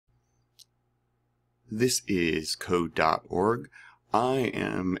This is code.org. I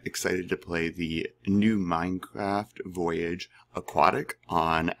am excited to play the new Minecraft Voyage Aquatic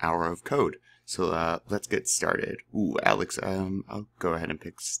on Hour of Code. So let's get started. Ooh, Alex, I'll go ahead and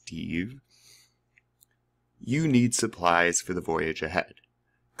pick Steve. You need supplies for the voyage ahead.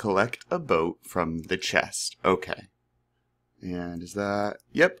 Collect a boat from the chest. Okay. And is that...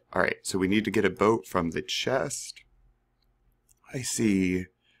 Yep. Alright, so we need to get a boat from the chest. I see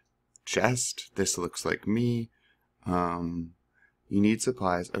chest. This looks like me. You need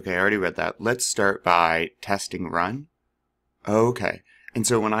supplies. Okay, I already read that. Let's start by testing run. Okay. And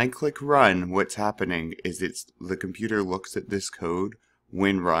so when I click run, what's happening is the computer looks at this code.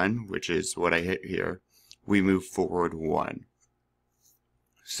 When run, which is what I hit here, we move forward 1.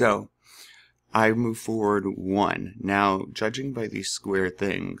 So I move forward 1. Now, judging by these square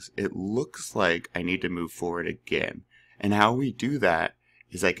things, it looks like I need to move forward again. And how we do that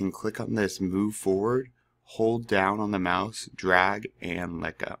is I can click on this move forward, hold down on the mouse, drag, and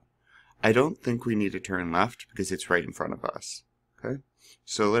let go. I don't think we need to turn left because it's right in front of us. Okay?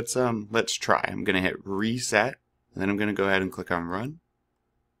 So let's try. I'm gonna hit reset, and then I'm gonna go ahead and click on run.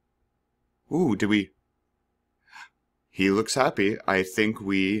 Ooh, he looks happy. I think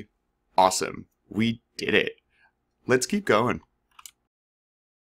awesome. We did it. Let's keep going.